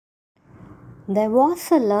There was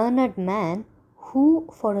a learned man who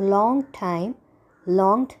for a long time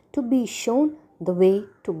longed to be shown the way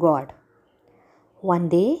to God. One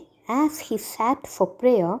day, as he sat for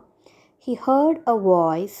prayer, he heard a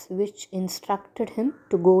voice which instructed him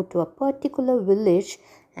to go to a particular village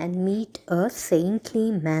and meet a saintly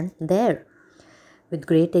man there.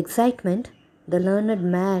 With great excitement, the learned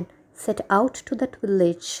man set out to that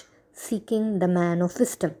village seeking the man of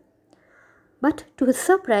wisdom. But to his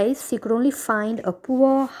surprise, he could only find a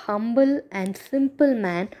poor, humble, and simple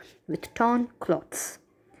man with torn clothes.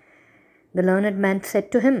 The learned man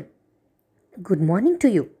said to him, "Good morning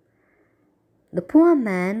to you." The poor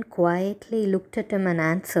man quietly looked at him and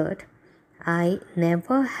answered, "I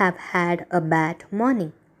never have had a bad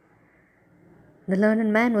morning." The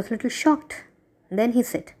learned man was a little shocked. Then he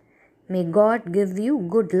said, "May God give you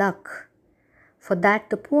good luck." For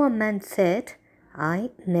that the poor man said, "I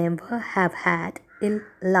never have had ill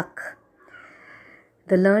luck."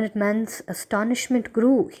 The learned man's astonishment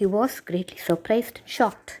grew. He was greatly surprised and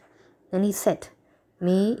shocked. And he said,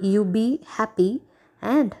 "May you be happy."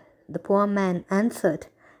 And the poor man answered,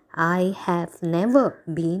 "I have never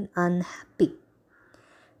been unhappy."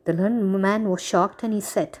 The learned man was shocked and he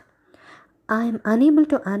said, "I am unable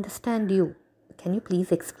to understand you. Can you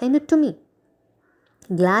please explain it to me?"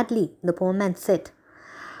 "Gladly," the poor man said.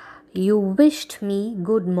 "You wished me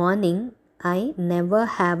good morning. I never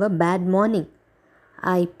have a bad morning.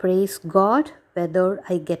 I praise God whether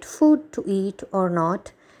I get food to eat or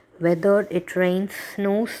not, whether it rains,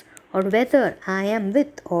 snows, or whether I am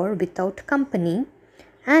with or without company.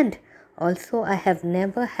 And also I have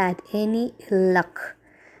never had any ill luck.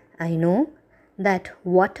 I know that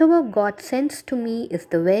whatever God sends to me is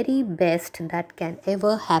the very best that can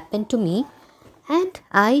ever happen to me, and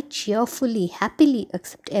I cheerfully, happily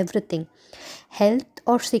accept everything: health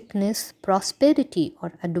or sickness, prosperity or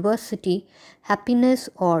adversity, happiness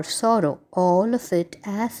or sorrow, all of it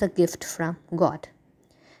as a gift from God.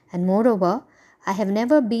 And moreover, I have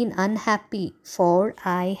never been unhappy, for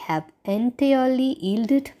I have entirely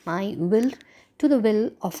yielded my will to the will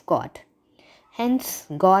of God. Hence,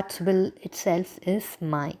 God's will itself is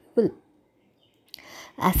my will."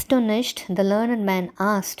 Astonished, the learned man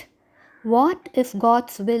asked, "What if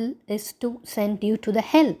God's will is to send you to the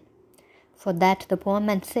hell?" For that the poor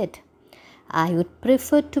man said, "I would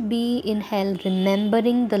prefer to be in hell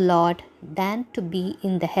remembering the Lord than to be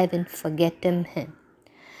in the heaven forgetting him."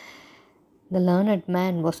 The learned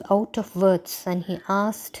man was out of words and he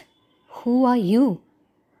asked, "Who are you?"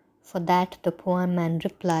 For that the poor man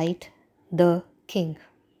replied, "The king."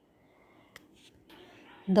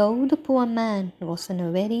 Though the poor man was in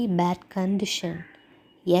a very bad condition,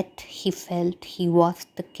 yet he felt he was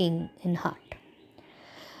the king in heart.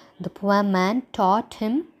 The poor man taught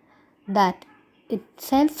him that in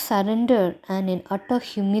self surrender and in utter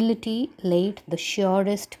humility laid the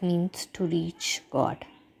surest means to reach God.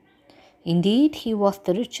 Indeed, he was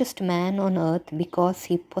the richest man on earth because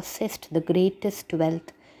he possessed the greatest wealth,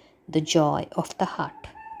 the joy of the heart.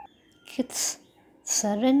 Kids,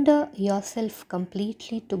 surrender yourself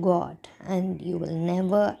completely to God and you will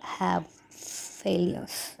never have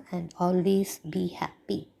failures and always be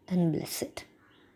happy and blessed.